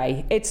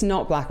grey, it's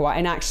not black or white,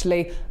 and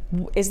actually,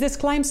 is this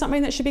claim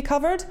something that should be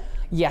covered?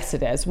 Yes,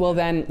 it is. Well,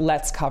 then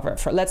let's cover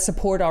it. Let's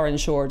support our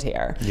insured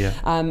here. Yeah.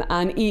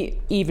 And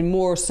even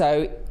more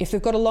so if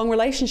they've got a long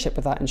relationship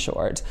with that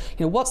insured.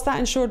 What's that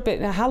insured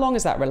bit? How long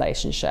is that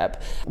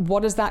relationship?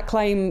 What does that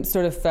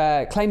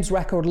claims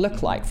record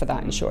look like for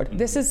that insured?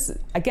 This is,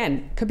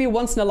 again, could be a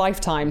once in a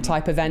lifetime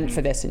type event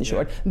for this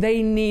insured.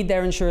 They need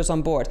their insurers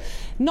on board,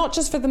 not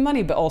just for the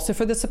money, but also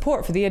for the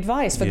support, for the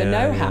advice, for the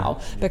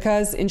know-how,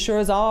 because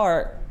insurers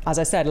are, as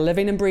I said,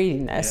 living and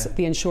breathing this.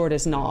 The insured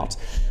is not.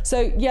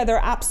 So there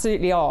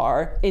absolutely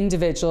are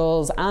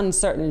individuals and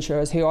certain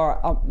insurers who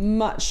are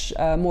much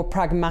more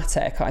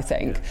pragmatic, I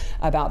think,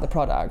 about the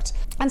product.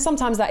 And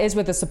sometimes that is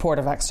with the support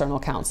of external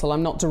counsel.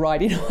 I'm not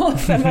deriding all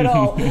of them at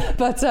all.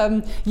 But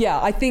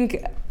I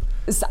think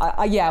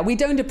we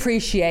don't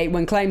appreciate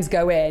when claims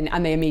go in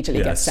and they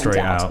immediately get sent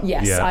out.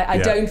 Yes, I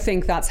don't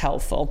think that's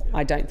helpful.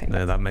 I don't think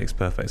that makes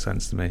perfect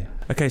sense to me.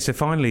 Okay, so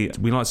finally,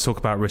 we like to talk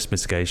about risk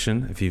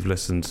mitigation. If you've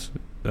listened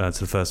to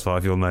the first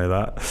 5, you'll know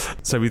that.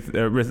 So we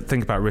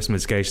think about risk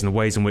mitigation, the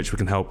ways in which we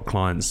can help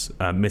clients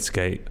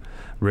mitigate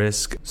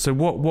risk. So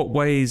what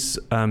ways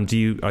are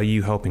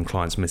you helping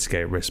clients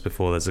mitigate risk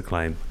before there's a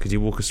claim? Could you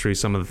walk us through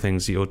some of the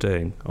things that you're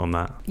doing on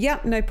that?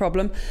 Yeah, no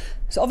problem.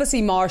 So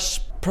obviously Marsh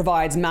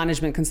provides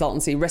management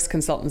consultancy, risk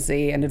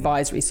consultancy and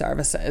advisory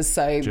services.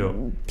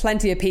 So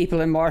plenty of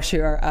people in Marsh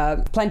who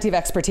are plenty of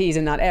expertise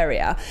in that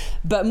area.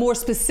 But more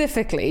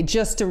specifically,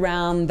 just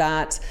around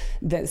that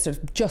sort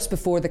of just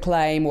before the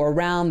claim or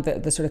around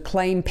the sort of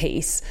claim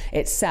piece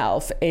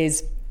itself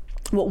is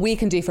what we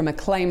can do from a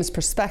claims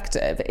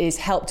perspective is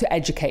help to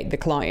educate the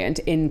client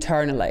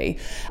internally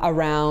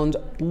around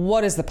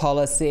what is the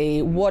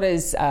policy, what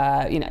is,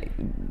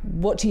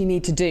 what do you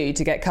need to do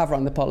to get cover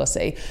on the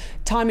policy?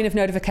 Timing of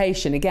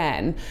notification,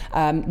 again,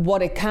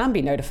 what it can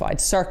be notified,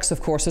 circs,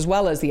 of course, as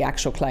well as the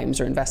actual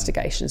claims or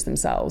investigations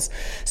themselves.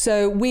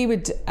 So we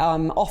would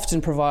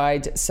often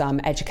provide some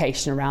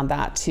education around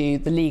that to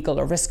the legal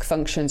or risk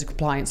functions, or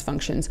compliance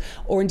functions,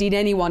 or indeed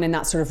anyone in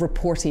that sort of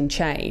reporting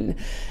chain.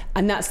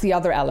 And that's the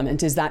other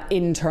element, is that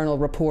internal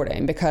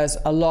reporting, because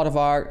a lot of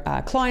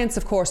our clients,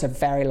 of course, are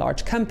very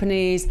large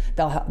companies.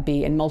 They'll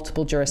be in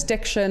multiple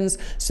jurisdictions.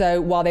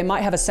 So while they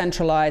might have a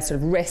centralized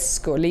sort of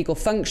risk or legal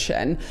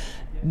function,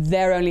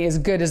 they're only as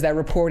good as their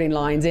reporting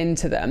lines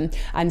into them.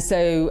 And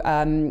so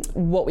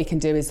what we can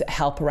do is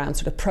help around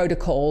sort of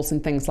protocols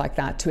and things like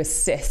that to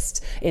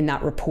assist in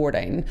that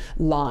reporting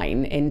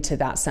line into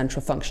that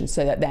central function,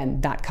 so that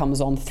then that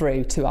comes on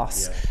through to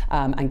us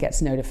and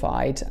gets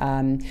notified,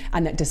 and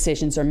that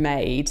decisions are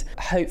made,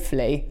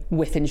 hopefully,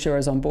 with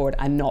insurers on board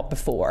and not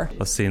before.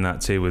 I've seen that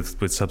too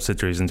with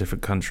subsidiaries in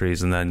different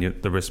countries, and then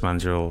the risk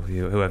manager or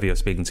whoever you're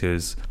speaking to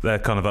they're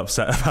kind of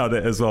upset about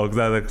it as well,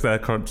 because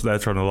they're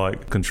trying to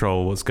like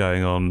control what's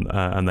going on,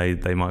 and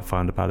they might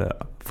find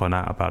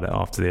out about it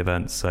after the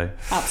event. So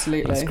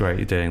absolutely, that's great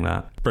you're doing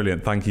that.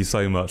 Brilliant. Thank you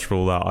so much for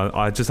all that.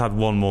 I just had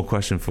one more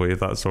question for you, if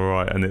that's all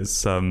right. And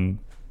it's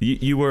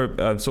you were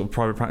sort of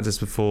private practice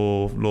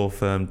before, law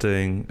firm,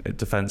 doing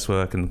defence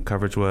work and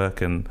coverage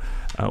work and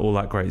all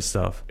that great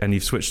stuff, and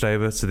you've switched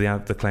over to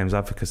the claims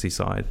advocacy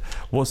side.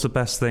 What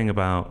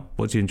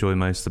do you enjoy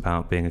most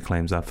about being a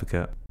claims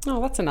advocate? Oh,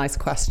 that's a nice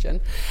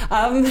question.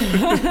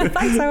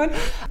 Thanks, Owen.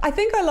 I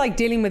think I like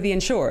dealing with the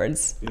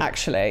insureds,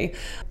 actually.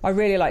 I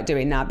really like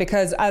doing that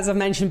because, as I've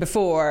mentioned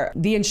before,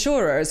 the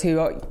insurers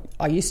who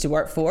I used to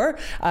work for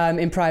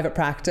in private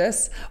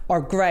practice are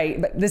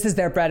great, but this is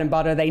their bread and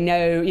butter. They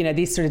know,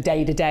 these sort of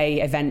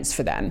day-to-day events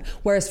for them.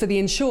 Whereas for the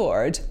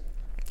insured,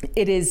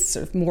 it is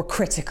sort of more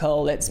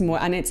critical. It's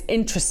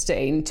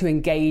interesting to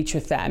engage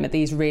with them at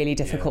these really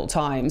difficult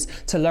times,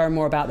 to learn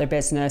more about their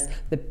business,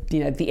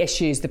 the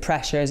issues, the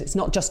pressures. It's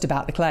not just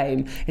about the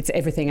claim; it's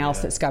everything else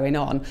that's going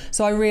on.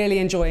 So I really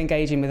enjoy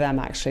engaging with them.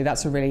 Actually,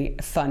 that's a really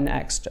fun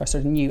extra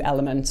sort of new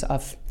element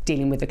of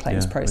dealing with the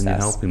claims process. And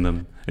you're helping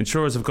them.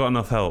 Insurers have got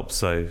enough help,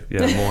 so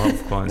more help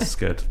for clients is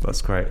good.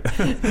 That's great.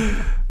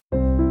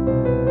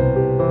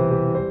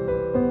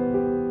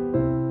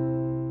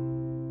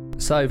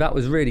 So that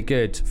was really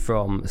good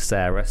from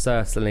Sarah.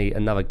 Certainly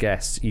another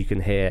guest you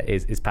can hear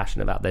is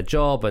passionate about their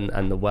job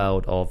and the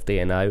world of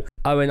D&O.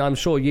 Owen, I'm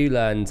sure you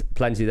learned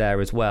plenty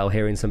there as well,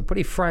 hearing some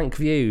pretty frank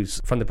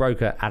views from the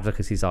broker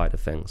advocacy side of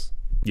things.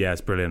 Yeah,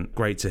 it's brilliant.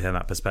 Great to hear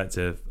that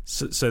perspective.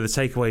 So the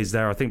takeaways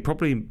there, I think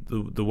probably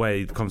the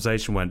way the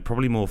conversation went,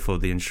 probably more for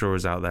the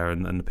insurers out there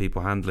and the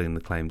people handling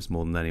the claims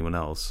more than anyone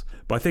else.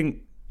 But I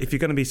think if you're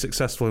going to be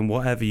successful in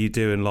whatever you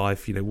do in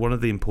life, one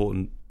of the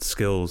important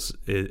skills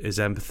is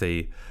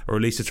empathy, or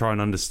at least to try and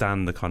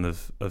understand the kind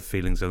of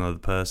feelings of another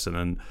person.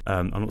 And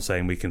I'm not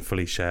saying we can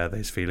fully share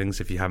those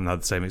feelings if you haven't had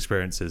the same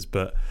experiences,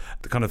 but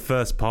the kind of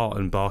first part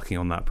embarking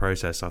on that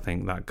process, I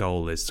think that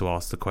goal is to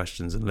ask the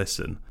questions and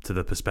listen to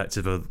the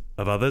perspective of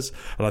others.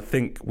 And I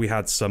think we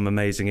had some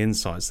amazing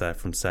insights there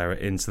from Sarah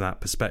into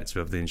that perspective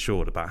of the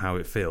insured about how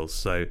it feels.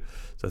 So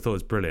I thought it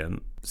was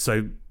brilliant.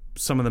 So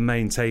some of the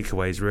main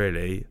takeaways,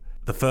 really,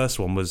 the first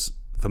one was,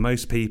 for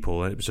most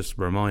people, and it was just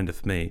a reminder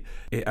for me,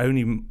 it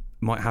only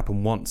might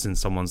happen once in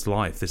someone's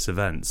life, this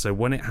event. So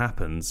when it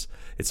happens,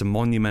 it's a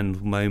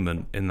monumental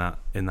moment in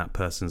that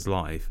person's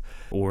life,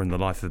 or in the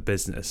life of a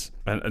business.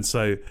 And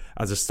so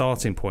as a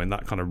starting point,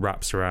 that kind of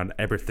wraps around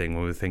everything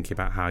when we're thinking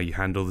about how you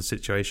handle the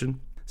situation.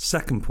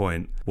 Second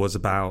point was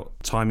about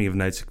timing of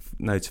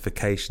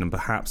notification, and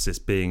perhaps this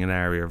being an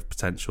area of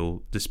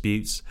potential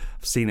disputes.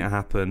 I've seen it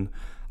happen.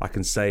 I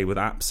can say with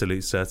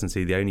absolute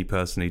certainty the only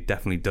person who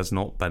definitely does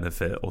not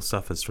benefit or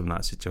suffers from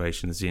that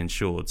situation is the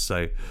insured.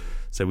 So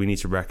we need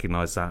to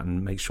recognise that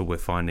and make sure we're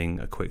finding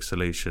a quick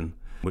solution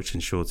which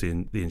ensures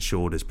the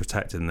insured is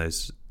protected in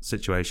those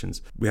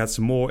situations. We had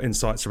some more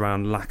insights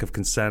around lack of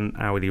consent,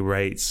 hourly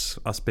rates,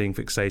 us being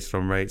fixated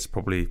on rates,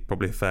 probably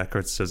a fair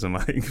criticism,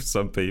 I think, of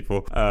some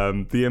people,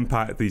 the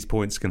impact these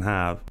points can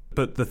have.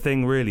 But the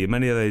thing really,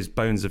 many of those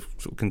bones of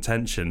sort of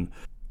contention,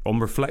 on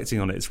reflecting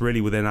on it, it's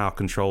really within our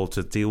control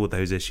to deal with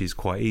those issues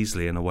quite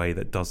easily in a way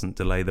that doesn't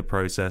delay the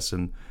process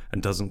and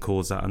doesn't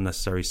cause that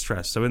unnecessary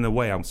stress. So in a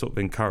way, I'm sort of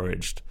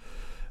encouraged,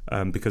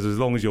 because as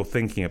long as you're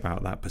thinking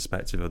about that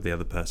perspective of the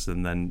other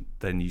person,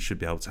 then you should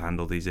be able to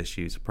handle these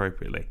issues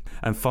appropriately.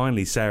 And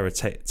finally, Sarah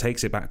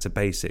takes it back to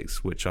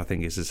basics, which I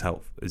think is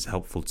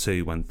helpful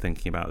too when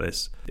thinking about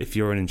this. If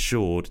you're an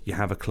insured, you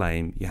have a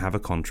claim, you have a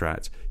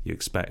contract, you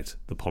expect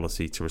the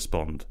policy to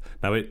respond.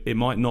 Now, it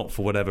might not,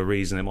 for whatever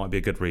reason, it might be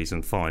a good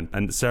reason, fine.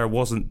 And Sarah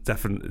was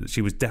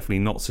definitely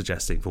not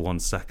suggesting for 1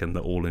 second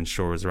that all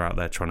insurers are out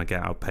there trying to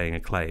get out paying a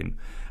claim.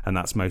 And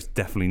that's most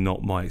definitely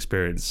not my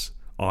experience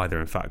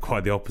either. In fact,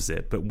 quite the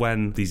opposite. But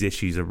when these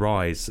issues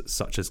arise,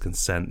 such as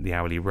consent, the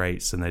hourly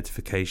rates and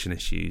notification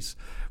issues,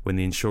 when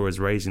the insurer is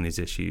raising these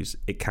issues,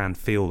 it can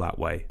feel that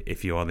way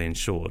if you are the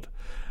insured.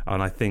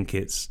 And I think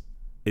it's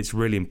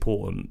really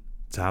important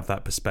to have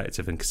that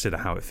perspective and consider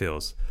how it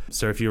feels.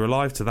 So if you're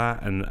alive to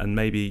that, and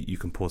maybe you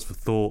can pause for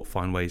thought,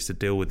 find ways to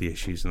deal with the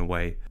issues in a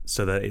way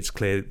so that it's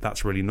clear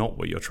that's really not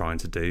what you're trying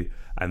to do,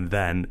 and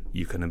then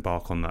you can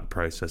embark on that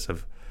process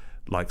of,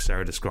 like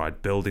Sarah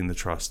described, building the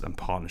trust and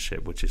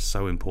partnership, which is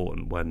so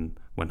important when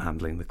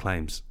handling the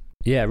claims.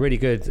 Yeah, really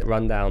good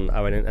rundown,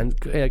 Owen, and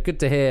good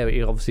to hear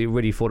you obviously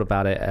really thought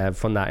about it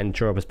from that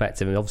insurer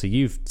perspective, and obviously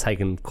you've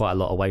taken quite a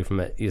lot away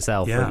from it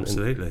yourself. Yeah,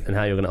 absolutely. And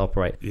how you're going to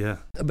operate. Yeah.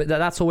 But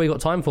that's all we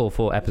got time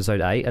for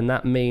episode 8, and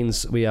that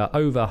means we are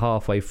over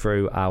halfway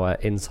through our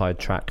Inside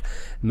Track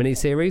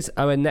mini-series.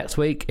 Owen, next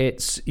week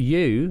it's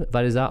you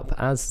that is up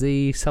as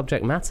the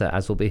subject matter,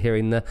 as we'll be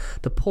hearing the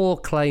poor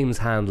claims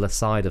handler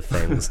side of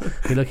things.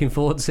 You're looking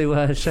forward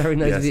to sharing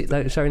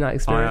sharing that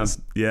experience?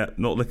 I am, yeah,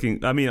 not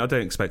looking... I mean, I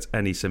don't expect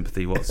any sympathy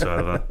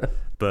whatsoever,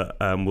 but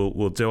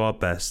we'll do our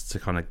best to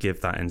kind of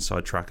give that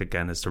inside track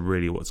again as to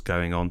really what's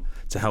going on,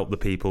 to help the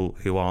people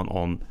who aren't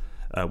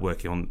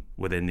working on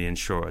within the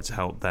insurer, to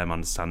help them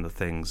understand the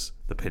things,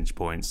 the pinch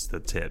points, the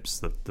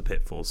tips, the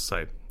pitfalls.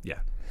 So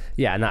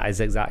yeah, and that is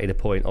exactly the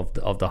point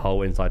of the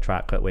whole inside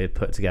track that we've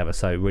put together.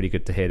 So really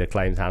good to hear the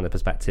claims handler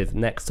perspective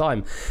next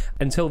time.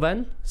 Until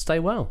then, stay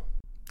well.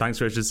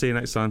 Thanks, Richard. See you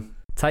next time.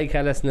 Take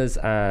care, listeners,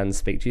 and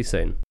speak to you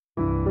soon.